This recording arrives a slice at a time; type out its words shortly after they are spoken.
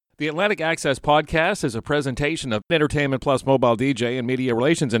The Atlantic Access Podcast is a presentation of Entertainment Plus Mobile DJ and Media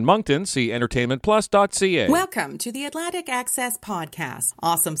Relations in Moncton. See entertainmentplus.ca. Welcome to the Atlantic Access Podcast.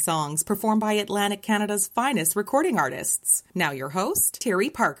 Awesome songs performed by Atlantic Canada's finest recording artists. Now your host, Terry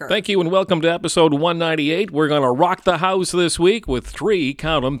Parker. Thank you and welcome to episode 198. We're going to rock the house this week with three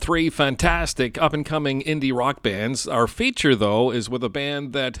fantastic up-and-coming indie rock bands. Our feature, though, is with a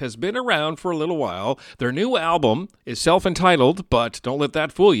band that has been around for a little while. Their new album is self-entitled, but don't let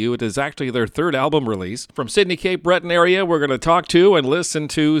that fool you. It is actually their third album release. From Sydney, Cape Breton area, we're going to talk to and listen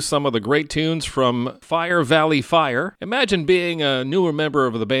to some of the great tunes from Fire Valley Fire. Imagine being a newer member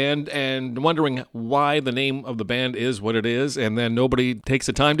of the band and wondering why the name of the band is what it is, and then nobody takes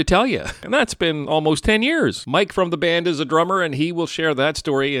the time to tell you. And that's been almost 10 years. Mike from the band is a drummer, and he will share that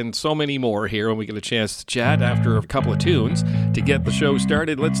story and so many more here when we get a chance to chat after a couple of tunes. To get the show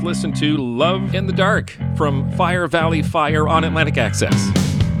started, let's listen to Love in the Dark from Fire Valley Fire on Atlantic Access.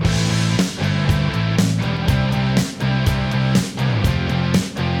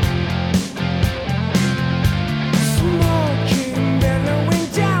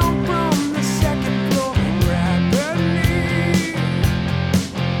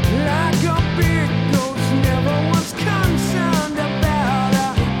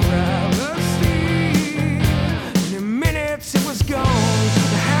 The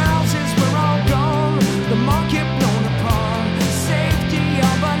houses were all gone, the market blown apart, safety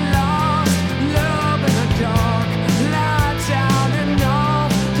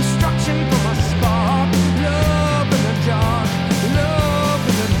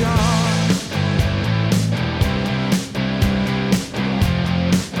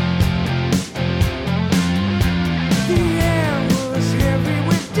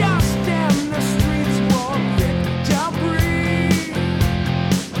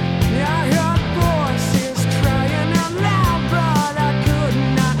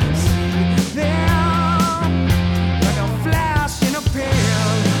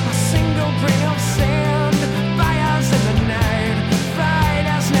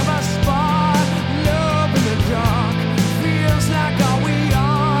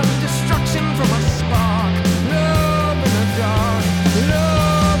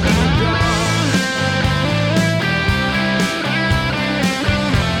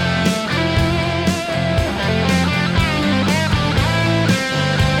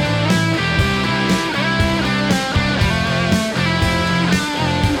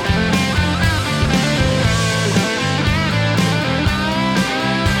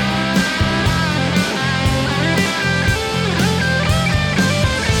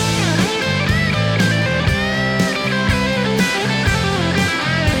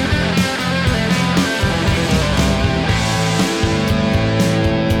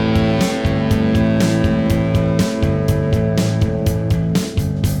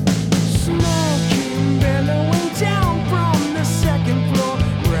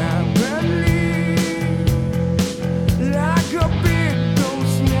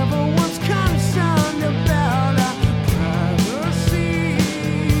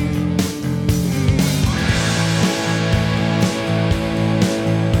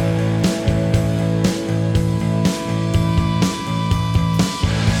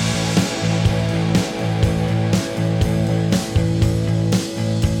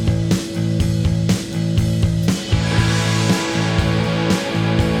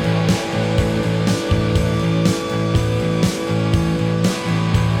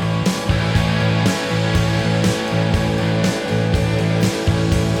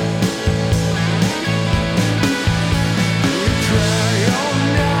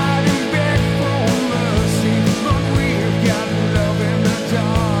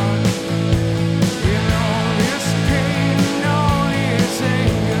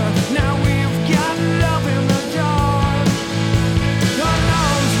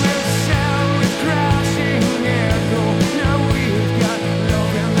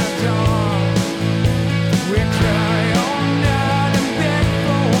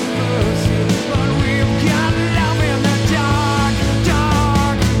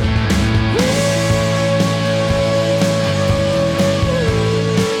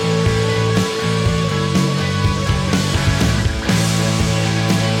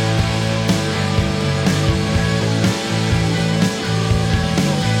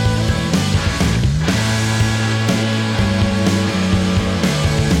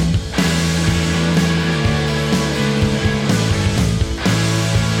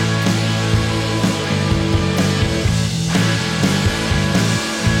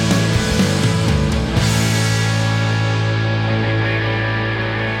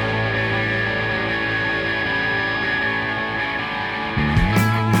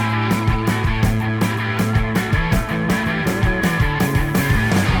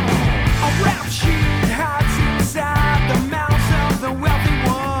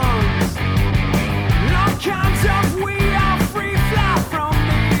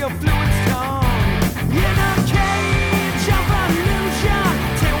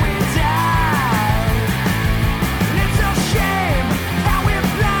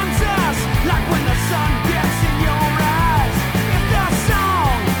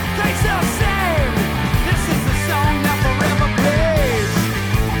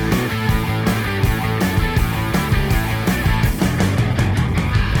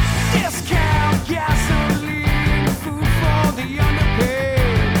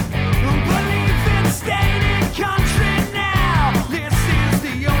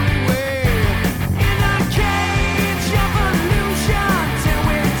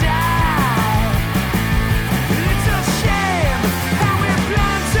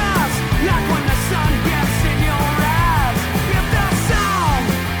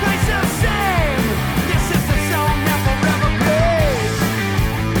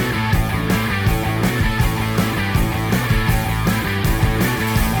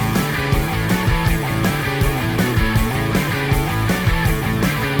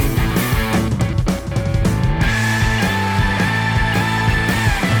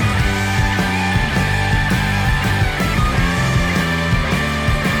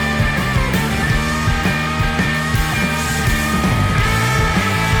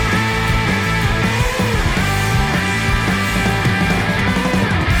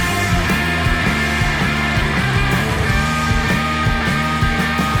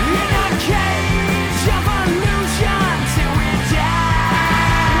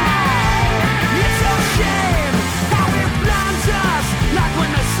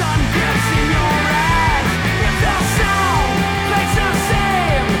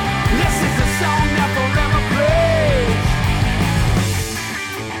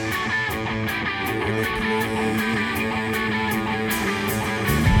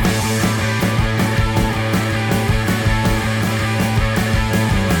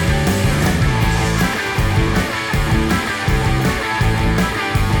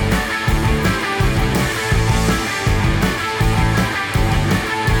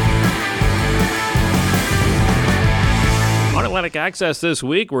Atlantic Access this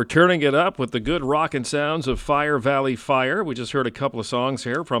week, we're turning it up with the good rockin' sounds of Fire Valley Fire. We just heard a couple of songs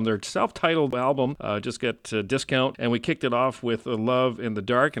here from their self-titled album, Just Get Discount, and we kicked it off with Love in the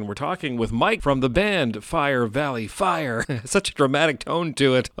Dark, and we're talking with Mike from the band Fire Valley Fire. Such a dramatic tone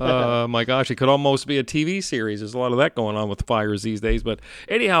to it. My gosh, it could almost be a TV series. There's a lot of that going on with fires these days. But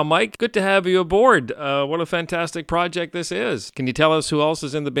anyhow, Mike, good to have you aboard. What a fantastic project this is. Can you tell us who else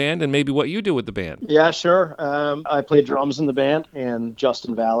is in the band and maybe what you do with the band? Yeah, sure. I play drums in the band, and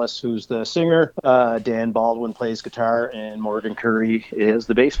Justin Vallis, who's the singer, Dan Baldwin plays guitar, and Morgan Curry is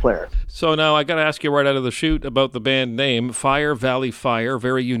the bass player. So now I got to ask you right out of the chute about the band name, Fire Valley Fire.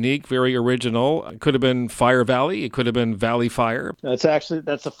 Very unique, very original. It could have been Fire Valley. It could have been Valley Fire. It's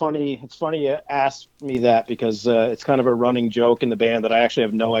funny you asked me that, because it's kind of a running joke in the band that I actually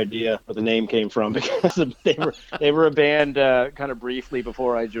have no idea where the name came from, because they were a band kind of briefly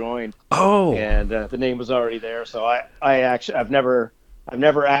before I joined. Oh. And the name was already there, so I've never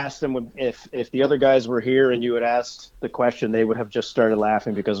asked them if the other guys were here and you had asked the question, they would have just started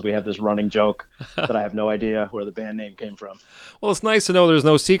laughing, because we have this running joke that I have no idea where the band name came from. Well, it's nice to know there's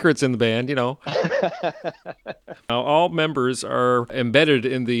no secrets in the band, you know. Now, all members are embedded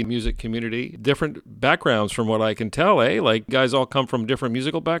in the music community, different backgrounds from what I can tell, eh? Like, guys all come from different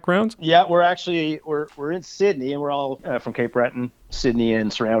musical backgrounds? Yeah, we're in Sydney, and we're all from Cape Breton, Sydney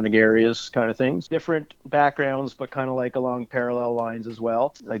and surrounding areas kind of things. Different backgrounds, but kind of like along parallel lines as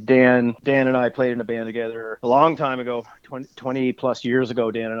well. Like Dan and I played in a band together a long time ago, 20 plus years ago.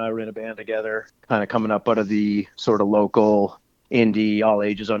 Dan and I were in a band together, kind of coming up out of the sort of local indie, all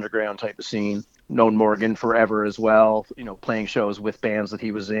ages underground type of scene. Known Morgan forever as well, you know, playing shows with bands that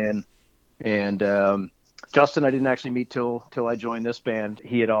he was in. And Justin, I didn't actually meet till I joined this band.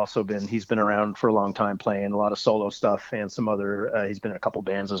 He's been around for a long time, playing a lot of solo stuff and some other, he's been in a couple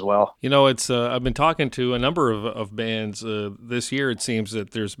bands as well. You know, I've been talking to a number of bands this year. It seems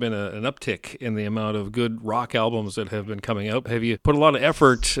that there's been an uptick in the amount of good rock albums that have been coming out. Have you put a lot of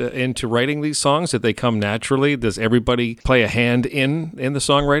effort into writing these songs? Did they come naturally? Does everybody play a hand in the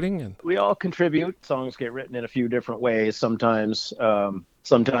songwriting? We all contribute. Songs get written in a few different ways. Sometimes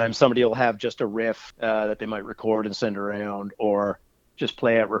somebody will have just a riff that they might record and send around, or just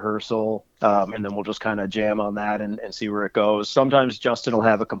play at rehearsal, and then we'll just kind of jam on that and see where it goes. Sometimes Justin will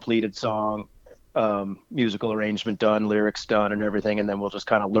have a completed song, musical arrangement done, lyrics done and everything, and then we'll just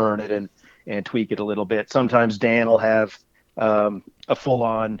kind of learn it and tweak it a little bit. Sometimes Dan will have a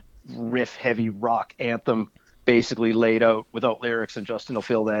full-on riff-heavy rock anthem basically laid out without lyrics, and Justin will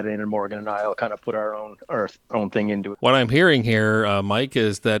fill that in, and Morgan and I will kind of put our own thing into it. What I'm hearing here, Mike,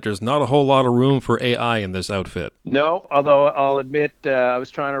 is that there's not a whole lot of room for AI in this outfit. No, although I'll admit I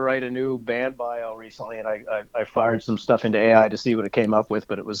was trying to write a new band bio recently, and I fired some stuff into AI to see what it came up with,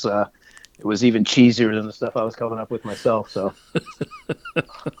 but it was even cheesier than the stuff I was coming up with myself. So,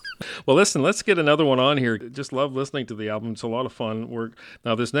 well, listen, let's get another one on here. Just love listening to the album. It's a lot of fun.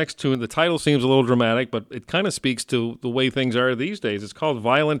 Now, this next tune, the title seems a little dramatic, but it kind of speaks to the way things are these days. It's called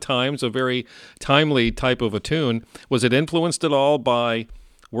Violent Times, a very timely type of a tune. Was it influenced at all by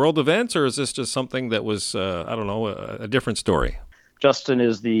world events, or is this just something that was, a different story? Justin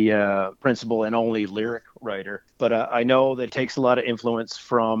is the principal and only lyric writer, but I know that it takes a lot of influence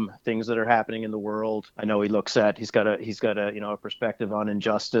from things that are happening in the world. I know he's got a perspective on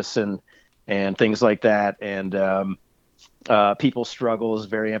injustice and things like that, and people's struggles.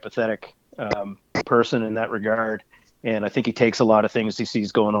 Very empathetic person in that regard. And I think he takes a lot of things he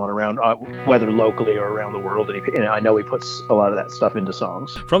sees going on around, whether locally or around the world, and I know he puts a lot of that stuff into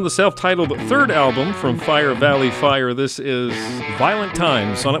songs. From the self-titled third album from Fire Valley Fire, this is Violent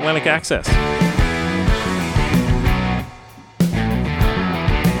Times on Atlantic Access.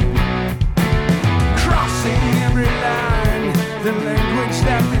 Crossing every line, the language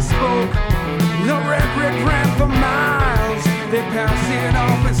that they spoke, the rhetoric ran for miles, they passed it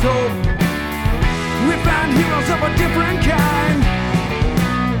off as hope. We found heroes of a different kind.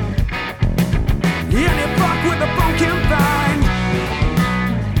 Any fuck with the funk and find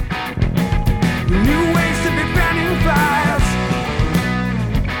new ways to be fanning fires,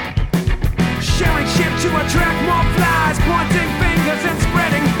 sharing shit to attract more flies, pointing fingers and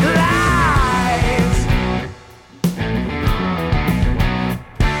spreading lies.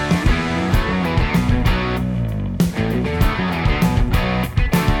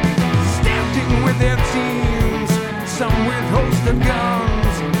 Standing with their teams, some with holstered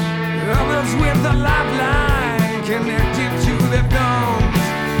guns, others with a lifeline connected to their thumbs.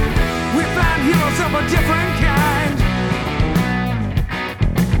 We find heroes of a different kind.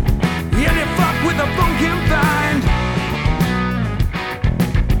 Any fuck with a funk and find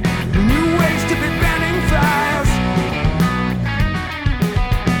new ways to be banning fires,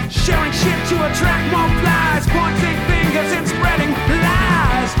 shit to attract more flies, pointing fingers and spreading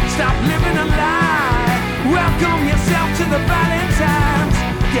lies. Stop living a lie. Welcome yourself to the violent times.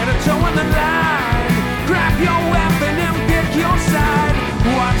 Get a toe on the line. Grab your weapon and pick your side.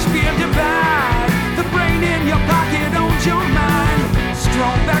 Watch fear divide. The brain in your pocket owns your mind.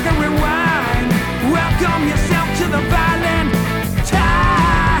 Stroll back and rewind. Welcome yourself to the violent times.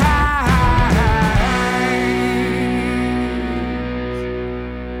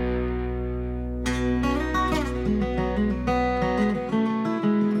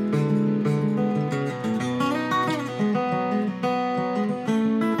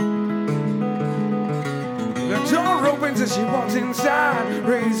 As she walks inside,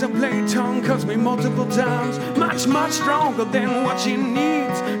 razor blade tongue cuts me multiple times. Much, much stronger than what she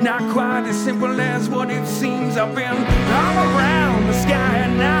needs. Not quite as simple as what it seems. I've been all around the sky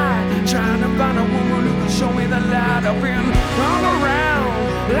at night, trying to find a woman who can show me the light. I've been all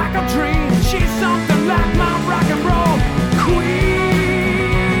around like a dream. She's something like my rock and roll queen.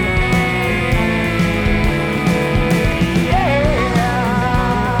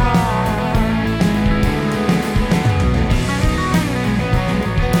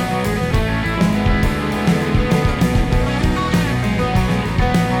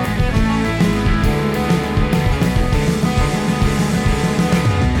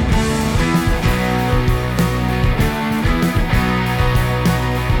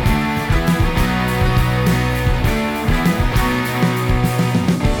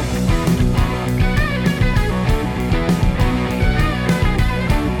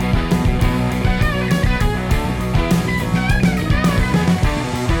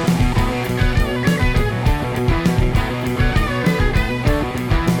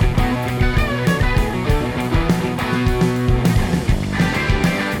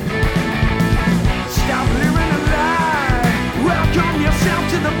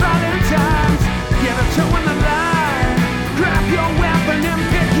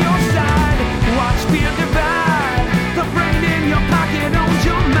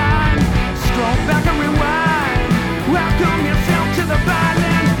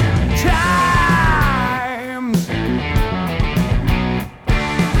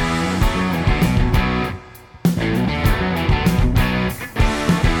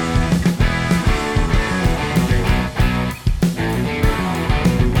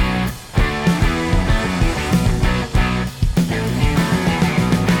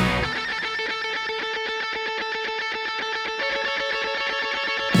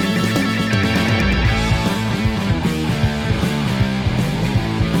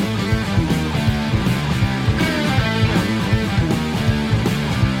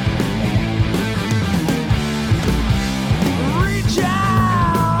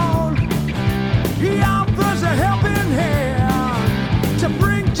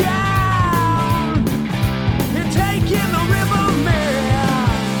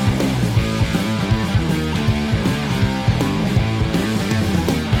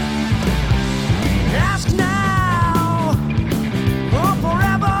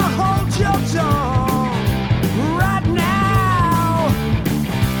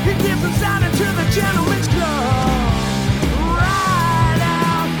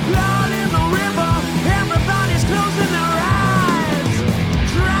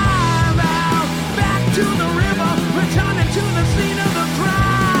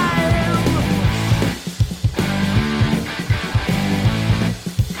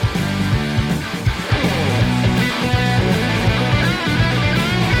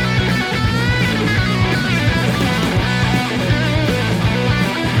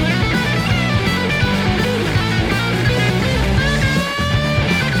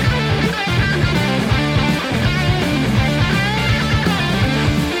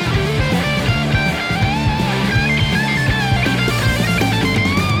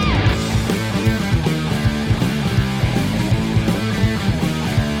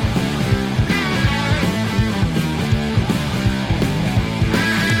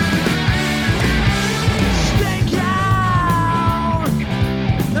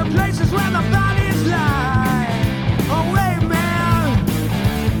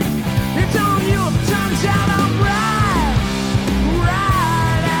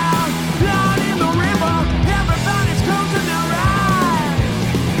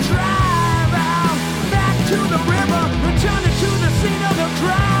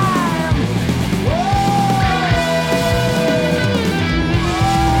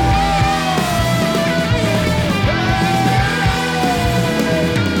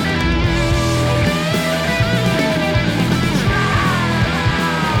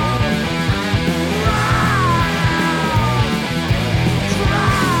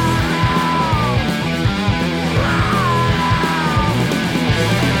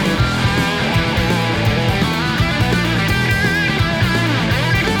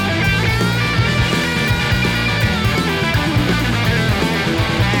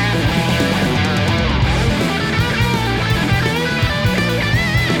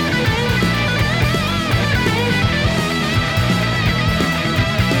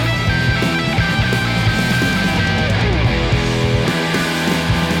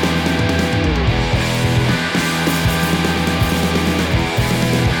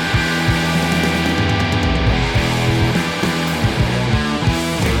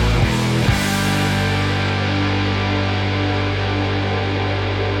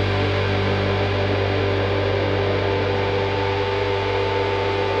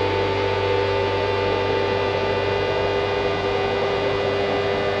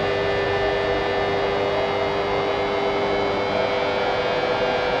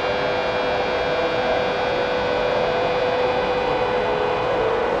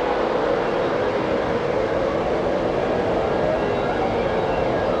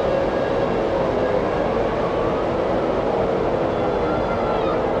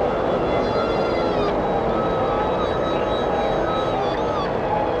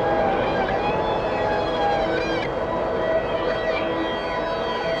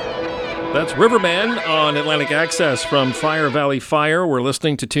 That's Riverman on Atlantic Access from Fire Valley Fire. We're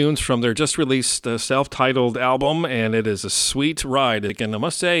listening to tunes from their just released self-titled album, and it is a sweet ride. And I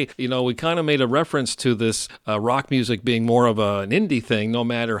must say, we kind of made a reference to this rock music being more of an indie thing, no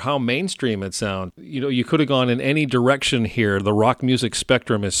matter how mainstream it sounds. You could have gone in any direction here. The rock music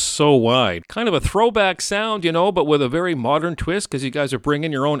spectrum is so wide. Kind of a throwback sound, but with a very modern twist, because you guys are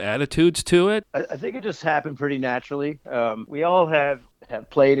bringing your own attitudes to it. I think it just happened pretty naturally. We all have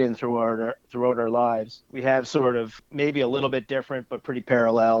played in throughout our lives. We have sort of maybe a little bit different, but pretty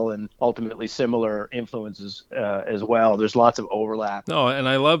parallel and ultimately similar influences as well. There's lots of overlap. No, and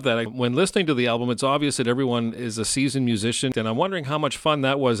I love that. When listening to the album, it's obvious that everyone is a seasoned musician, and I'm wondering how much fun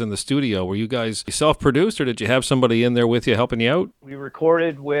that was in the studio. Were you guys self-produced, or did you have somebody in there with you helping you out? We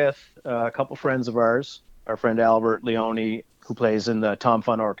recorded with a couple friends of ours. Our friend Albert Leone, who plays in the Tom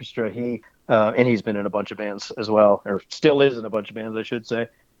Fun Orchestra, and he's been in a bunch of bands as well, or still is in a bunch of bands, I should say.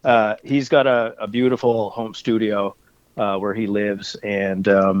 He's got a beautiful home studio where he lives, and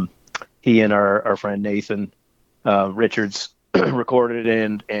he and our friend Nathan Richards recorded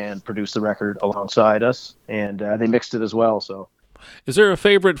it and produced the record alongside us, and they mixed it as well. So, is there a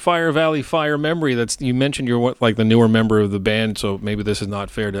favorite Fire Valley Fire memory? You mentioned you're like the newer member of the band, so maybe this is not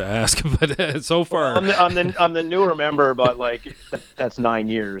fair to ask, but so far, I'm the newer member, but that's 9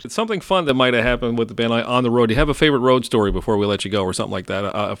 years. It's something fun that might have happened with the band on the road. Do you have a favorite road story before we let you go, or something like that?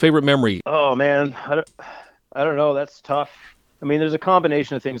 A favorite memory? Oh man, I don't know. That's tough. I mean, there's a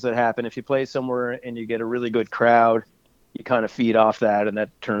combination of things that happen. If you play somewhere and you get a really good crowd, you kind of feed off that, and that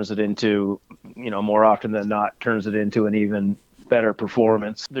turns it into, more often than not, turns it into an even better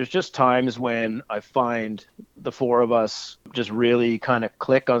performance. There's just times when I find the four of us just really kind of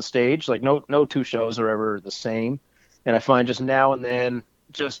click on stage. Like no two shows are ever the same. And I find just now and then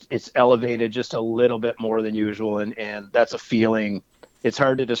it's elevated just a little bit more than usual. And that's a feeling. It's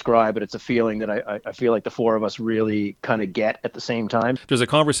hard to describe, but it's a feeling that I feel like the four of us really kind of get at the same time. There's a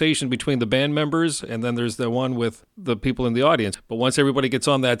conversation between the band members, and then there's the one with the people in the audience. But once everybody gets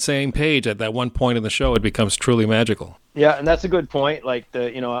on that same page at that one point in the show, it becomes truly magical. Yeah, and that's a good point. Like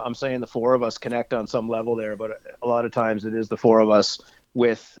I'm saying the four of us connect on some level there, but a lot of times it is the four of us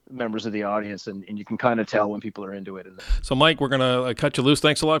with members of the audience, and you can kind of tell when people are into it. So, Mike, we're going to cut you loose.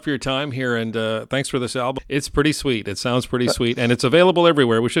 Thanks a lot for your time here, and thanks for this album. It's pretty sweet. It sounds pretty sweet, and it's available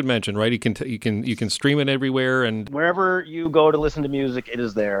everywhere. We should mention, right? You can stream it everywhere, and wherever you go to listen to music, it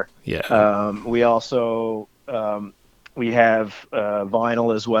is there. Yeah. We also we have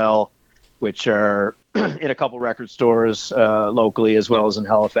vinyl as well, which are in a couple record stores locally as well as in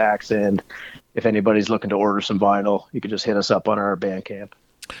Halifax, and if anybody's looking to order some vinyl, you can just hit us up on our Bandcamp.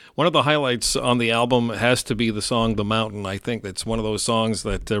 One of the highlights on the album has to be the song The Mountain. I think that's one of those songs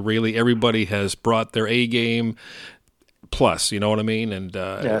that really everybody has brought their A game plus, you know what I mean? And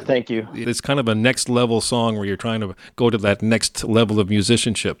yeah, thank you. It's kind of a next level song where you're trying to go to that next level of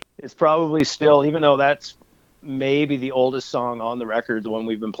musicianship. It's probably still, even though that's maybe the oldest song on the record, the one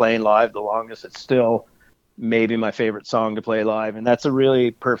we've been playing live the longest, it's still maybe my favorite song to play live. And that's a really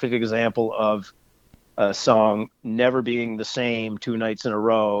perfect example of a song never being the same 2 nights in a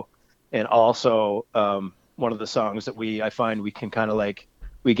row. And also one of the songs that I find we can kind of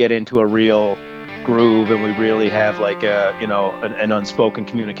we get into a real groove, and we really have an unspoken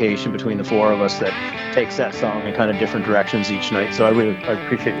communication between the four of us that takes that song in kind of different directions each night. So I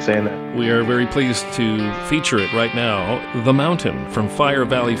appreciate you saying that. We are very pleased to feature it right now. The Mountain from Fire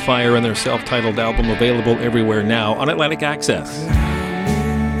Valley Fire and their self-titled album, available everywhere now on Atlantic Access.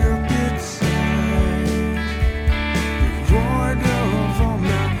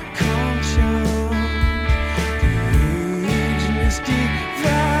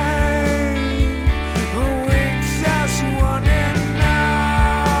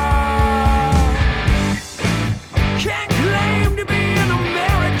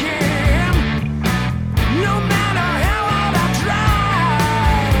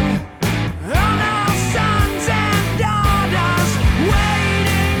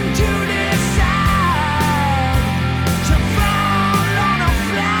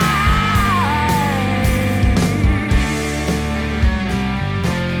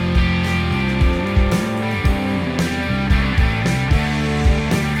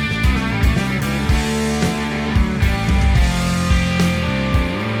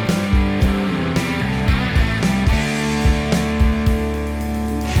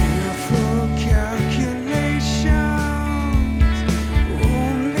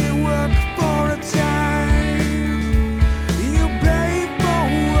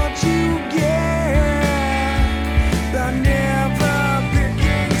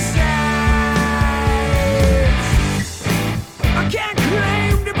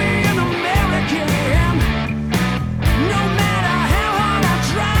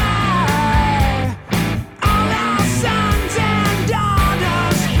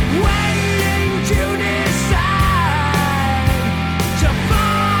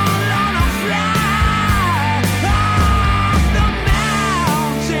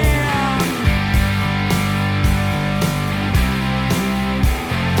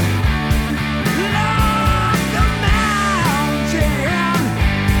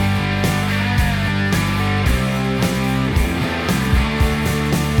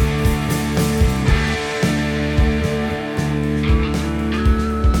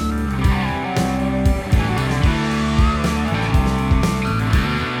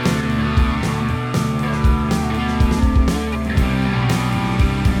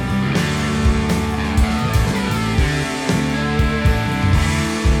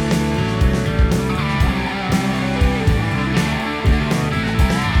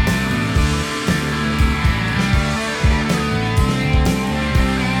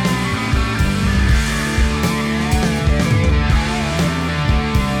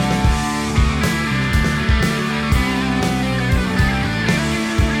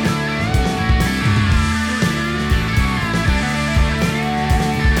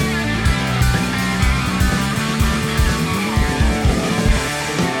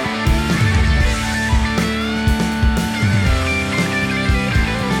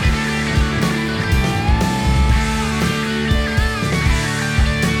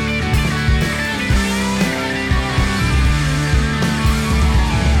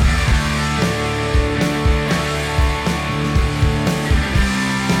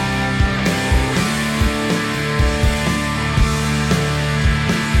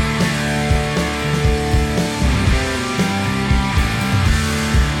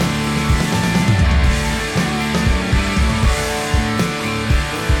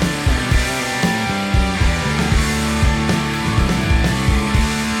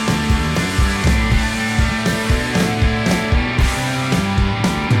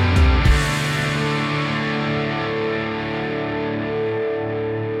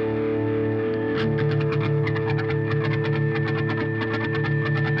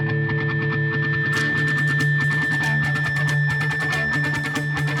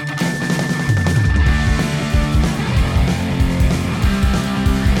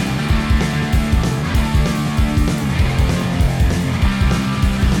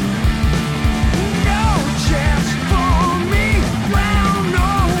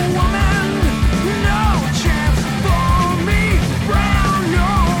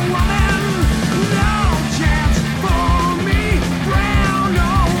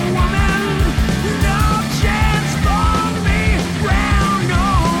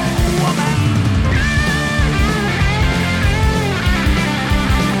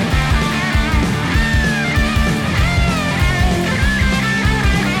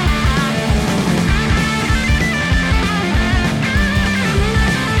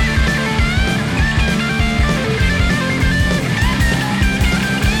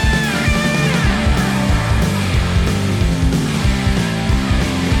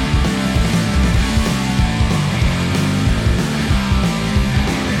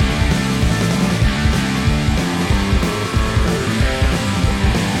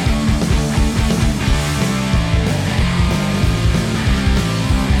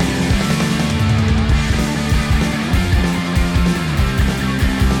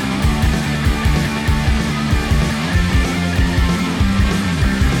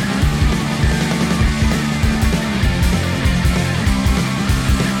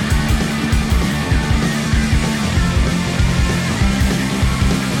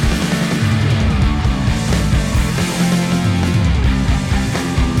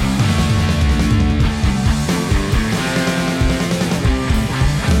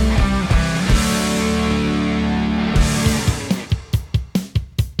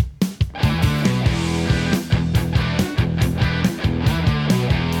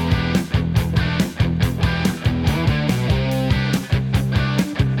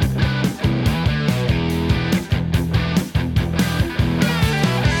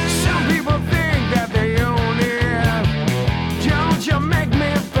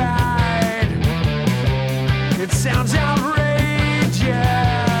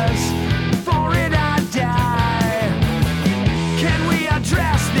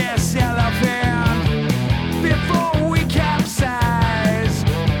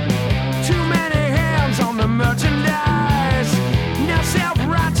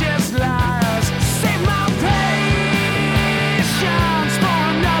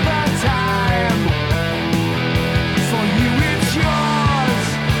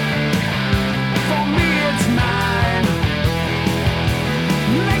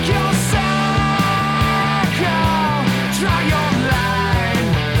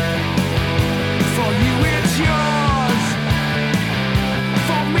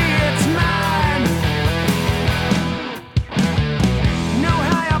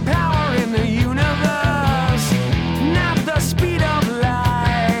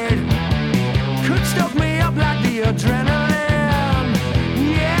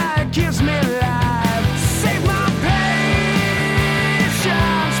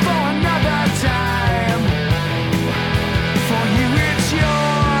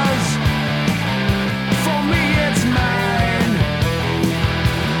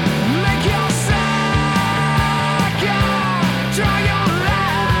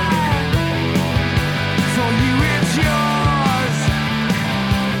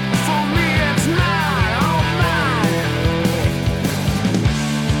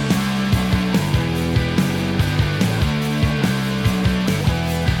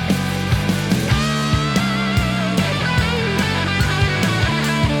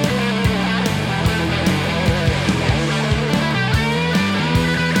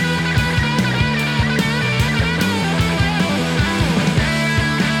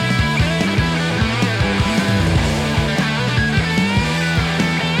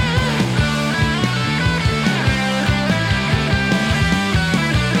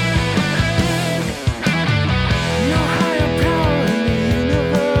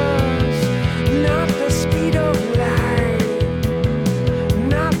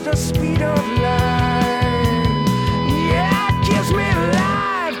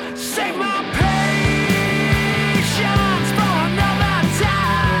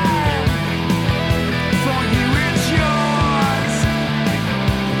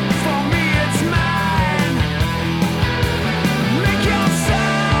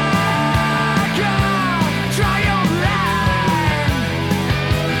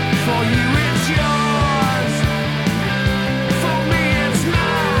 For you it's yours. For me it's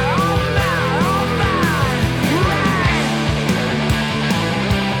mine. All mine, all mine. Right.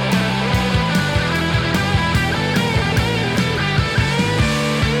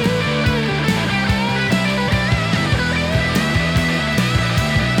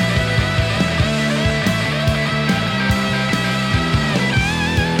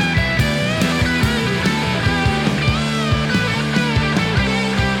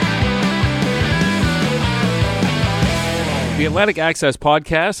 The Atlantic Access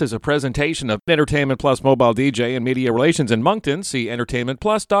Podcast is a presentation of Entertainment Plus Mobile DJ and Media Relations in Moncton. See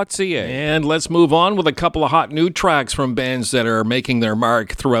entertainmentplus.ca. And let's move on with a couple of hot new tracks from bands that are making their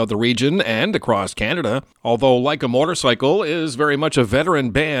mark throughout the region and across Canada. Although Like a Motorcycle is very much a veteran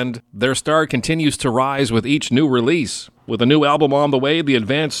band, their star continues to rise with each new release. With a new album on the way, the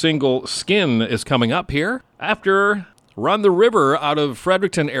advanced single Skin is coming up here. After Run the River out of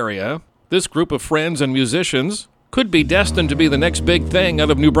Fredericton area, this group of friends and musicians could be destined to be the next big thing out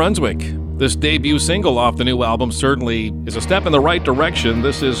of New Brunswick. This debut single off the new album certainly is a step in the right direction.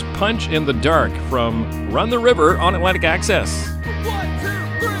 This is Punch in the Dark from Run the River on Atlantic Access. 1, 2,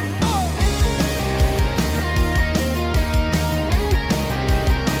 3, 4.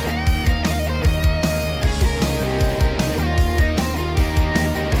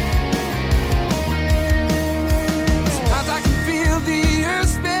 Sometimes I can feel the earth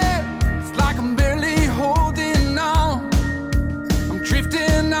spin. It's like I'm barely holding on. I'm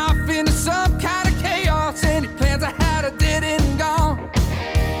drifting off into some kind of chaos. Any plans I had, I didn't gone.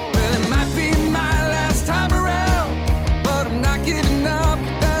 Well, it might be my last time around, but I'm not giving up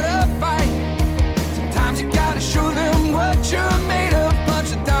without a fight. Sometimes you gotta show them what you're made of. Punch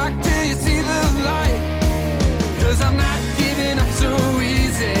the dark till you see the light. 'Cause I'm not giving up so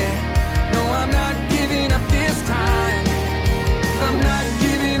easy. No, I'm not giving up this time. I'm not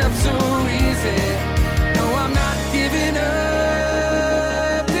giving up so easy. No, I'm not giving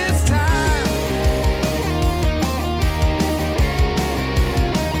up this time.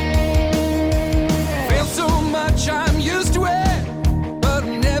 Fail so much, I'm used to it, but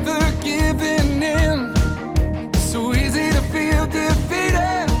I'm never giving in. It's so easy to feel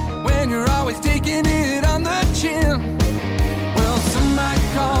defeated when you're always taking it on the chin. Well, some might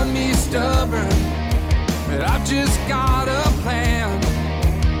call me stubborn, but I've just got a plan.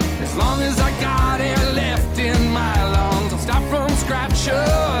 As long as I got air left in my lungs, I'll start from scratch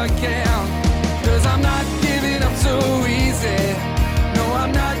again. 'Cause I'm not giving up so easy. No,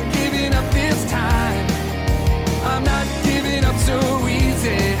 I'm not giving up this time. I'm not giving up so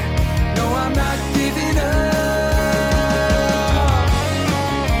easy. No, I'm not giving up.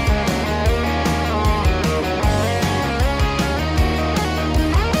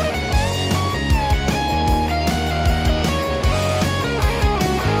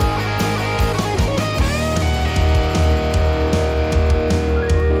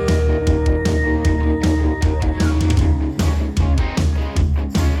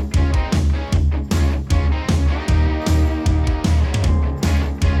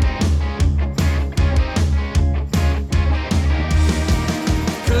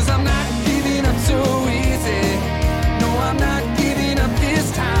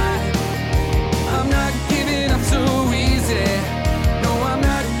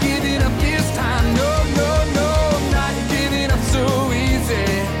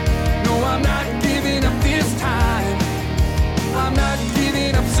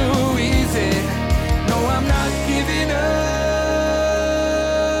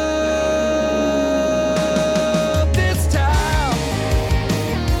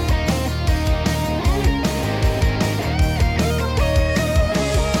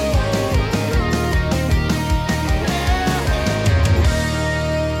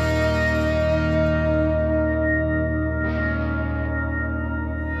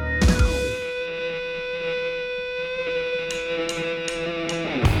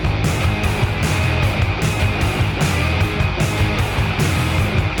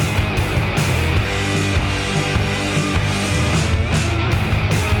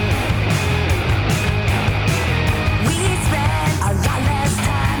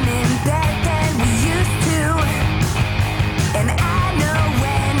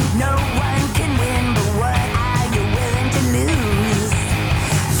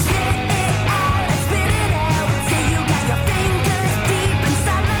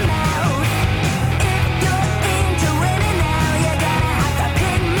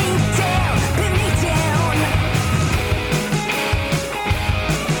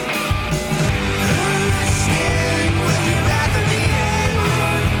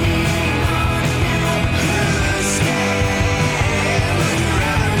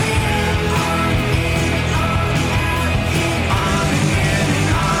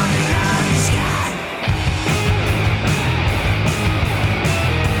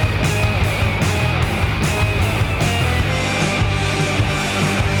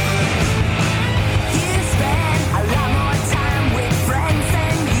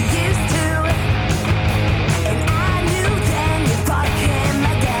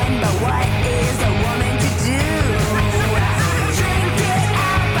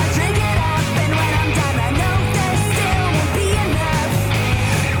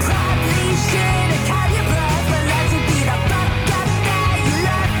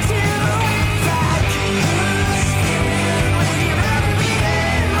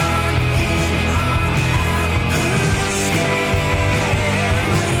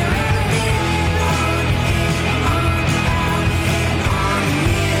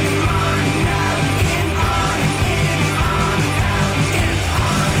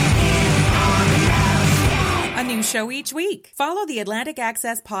 New show each week. Follow the Atlantic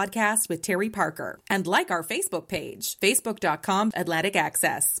Access podcast with Terry Parker and like our Facebook page, facebook.com/Atlantic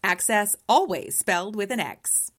Access. Access always spelled with an X.